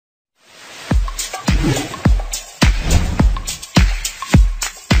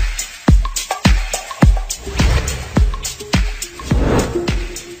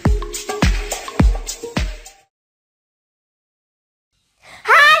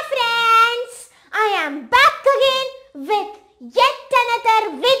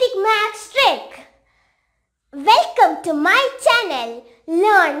Welcome to my channel,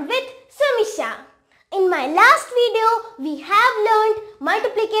 Learn with Sumisha. In my last video, we have learned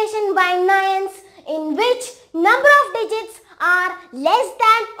multiplication by nines in which number of digits are less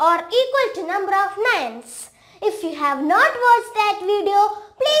than or equal to number of nines. If you have not watched that video,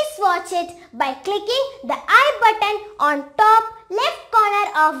 please watch it by clicking the I button on top left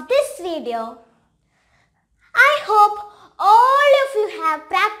corner of this video. I hope all of you have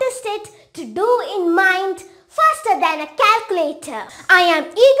practiced it to do in mind faster than a calculator. I am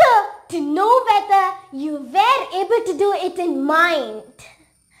eager to know whether you were able to do it in mind.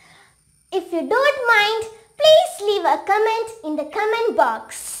 If you don't mind, please leave a comment in the comment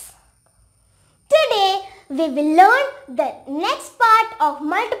box. Today, we will learn the next part of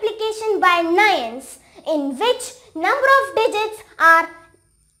multiplication by nines in which number of digits are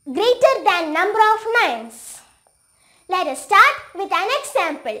greater than number of nines. Let us start with an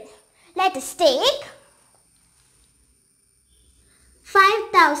example. Let us take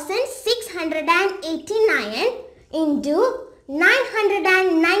 5,689 into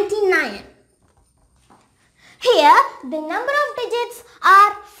 999. Here the number of digits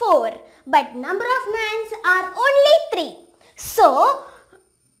are 4 but number of nines are only 3. So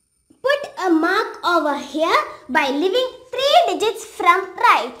put a mark over here by leaving 3 digits from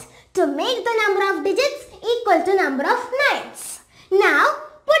right to make the number of digits equal to number of nines. Now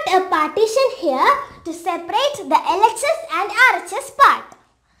put a partition here to separate the LHS and RHS part.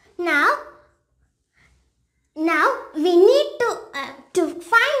 Now we need to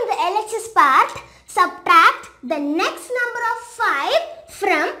find the LHS part, subtract the next number of 5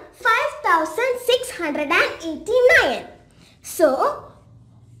 from 5,689. So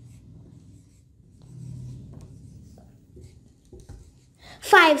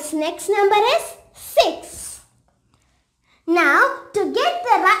 5's next number is 6. Now to get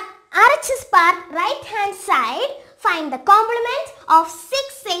the RHS part right hand side, find the complement of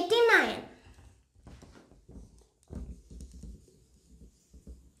 689.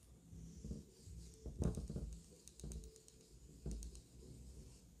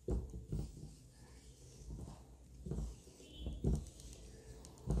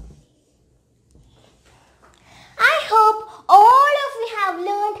 I hope all of you have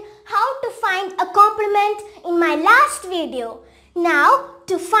learned how to find a complement in my last video. Now,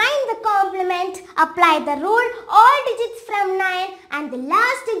 to find the complement, apply the rule all digits from 9 and the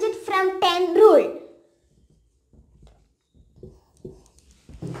last digit from 10 rule.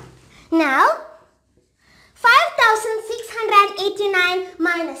 Now, 5,689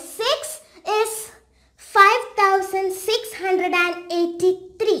 minus 6 is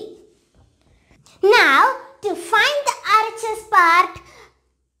 5,683. Now, to find the RHS part,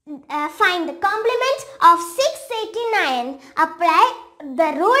 find the complement of 689. Apply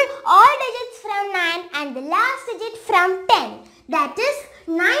the rule all digits from 9 and the last digit from 10. That is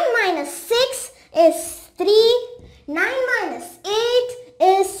 9 minus 6 is 3. 9 minus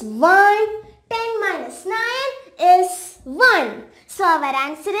 8 is 1. 10 minus 9 is 1. So our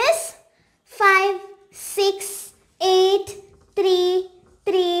answer is 5, 6, 8, 3,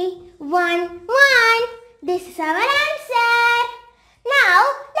 3, 1, 1. This is our answer. Now,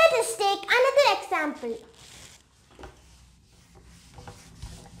 let us take another example.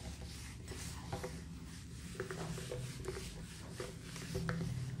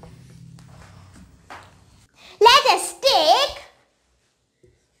 Let us take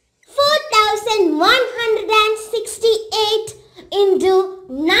 4,168 into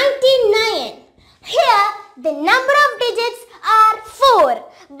 99. Here, the number of digits are 4,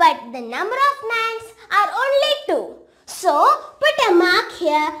 but the number of nines are only 2. So, put a mark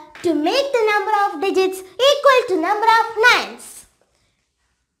here to make the number of digits equal to number of nines.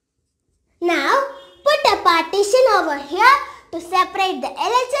 Now, put a partition over here to separate the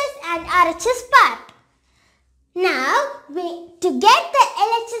LHS and RHS part. Now, to get the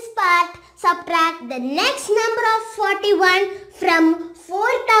LHS part, subtract the next number of 41 from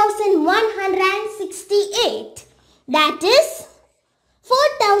 4,168. That is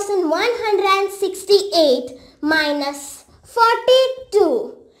 4,168 minus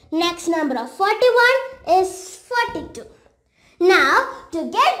 42. Next number of 41 is 42. Now, to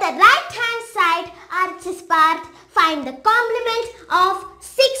get the right hand side RHS part, find the complement of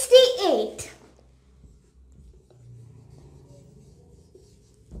 68.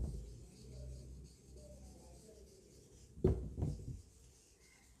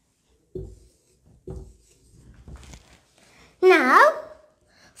 Now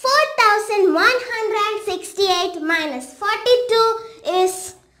 4168 minus 42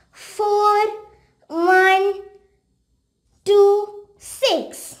 is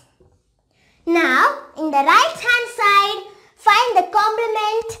 4126. Now in the right hand side, find the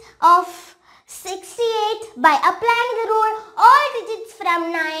complement of 68 by applying the rule all digits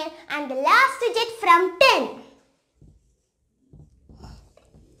from 9 and the last digit from 10.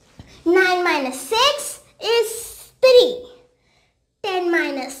 9 minus 6 is 3. 10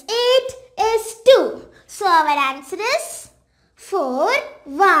 minus 8 is 2. So our answer is 4,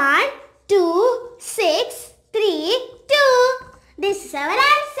 1, 2, 6, 3, 2. This is our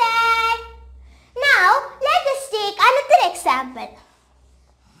answer. Now let us take another example.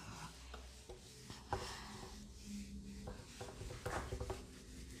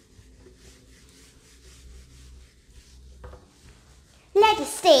 Let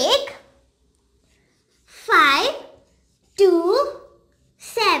us take 5, 2,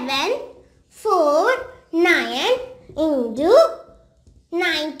 7, 4, 9 into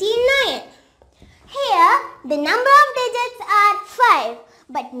 99. Here the number of digits are 5,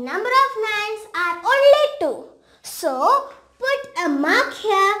 but number of nines are only 2. So put a mark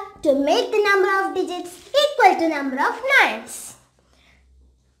here to make the number of digits equal to number of nines.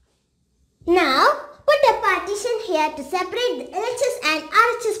 Now put a partition here to separate the LHS and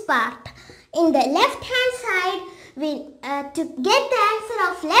RHS part. In the left hand side, to get the answer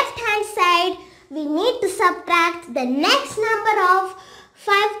of left hand side, we need to subtract the next number of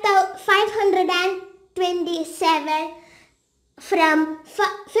 527 from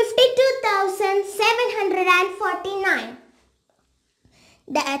 52,749.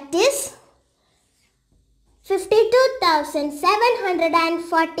 That is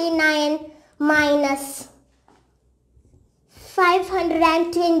 52,749 minus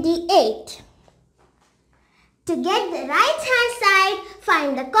 528. To get the right hand side,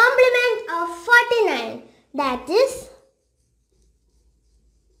 find the complement of 49. That is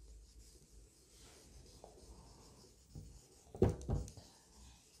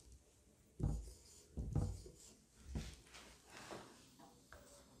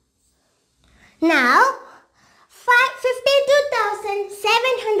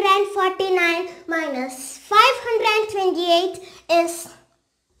 52,749 minus 528 is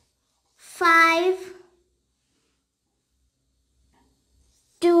 5,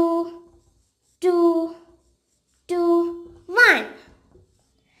 2, 2, 2, 1.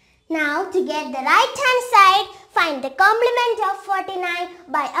 Now to get the right hand side, find the complement of 49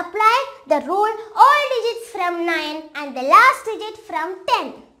 by applying the rule all digits from 9 and the last digit from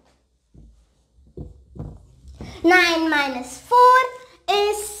 10. 9 minus 4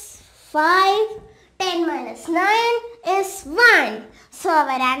 is 5. 10 minus 9 is 1. So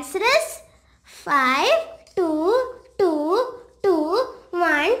our answer is 5, 2, 2, 2,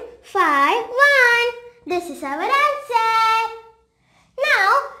 1, 5, 1. This is our answer.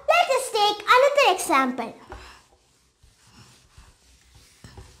 Now let us take another example.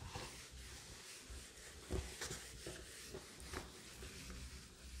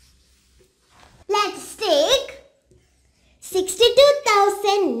 Let us take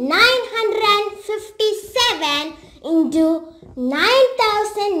 62,957 into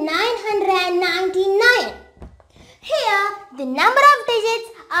 9,999. Here the number of digits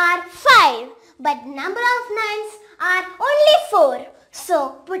are 5, but number of nines are only 4.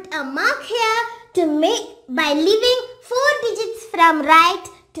 So put a mark here to make by leaving 4 digits from right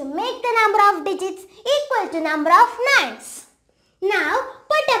to make the number of digits equal to number of nines. Now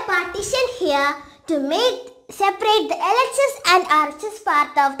put a partition here to separate the LHS and RHS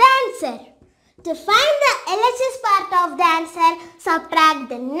part of the answer. To find the LHS part of the answer, subtract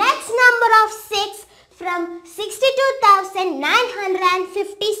the next number of 6 from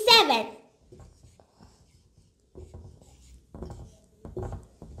 62,957.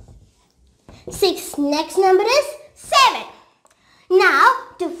 6 next number is 7. Now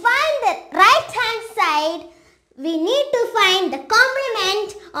to find the right hand side, we need to find the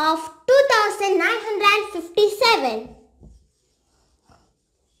complement of 2,957.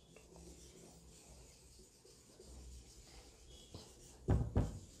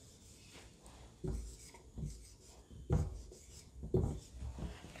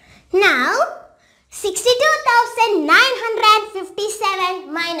 Now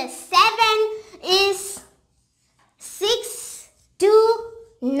 62,957 minus 7 is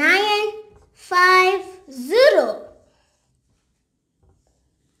 62950.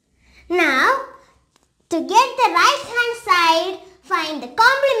 Now to get the right hand side, find the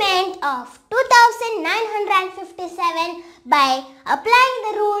complement of 2,957 by applying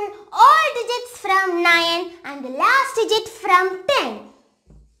the rule all digits from 9 and the last digit from 10.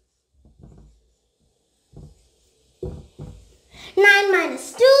 9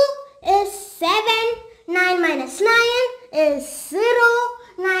 minus 2 is 7. 9 minus 9 is 0.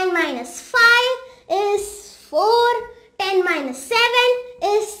 9 minus 5 is 4. 10 minus 7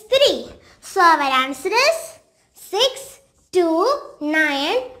 is 3. So our answer is 6, 2,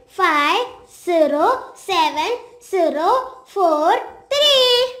 9, 5, 0, 7, 0, 4, 3.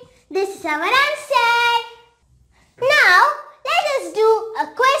 This is our answer. Now let us do a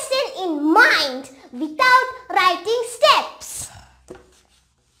question in mind without writing steps.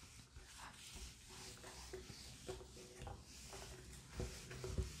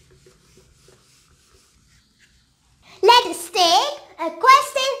 Let us take a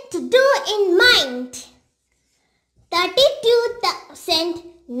question to do in mind.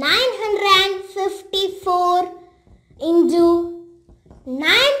 32,954 into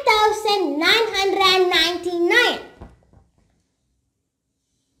 9,999.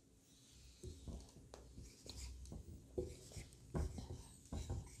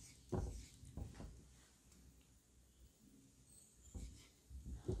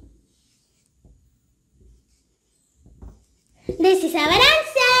 This is our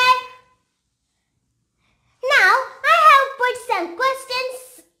answer. Now I have put some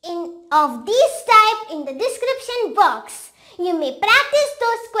questions of this type in the description box. You may practice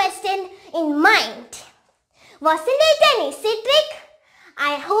those questions in mind. Wasn't it an easy trick?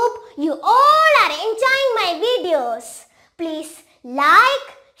 I hope you all are enjoying my videos. Please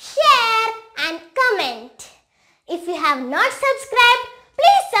like, share and comment. If you have not subscribed,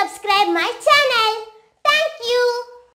 please subscribe my channel. Thank you.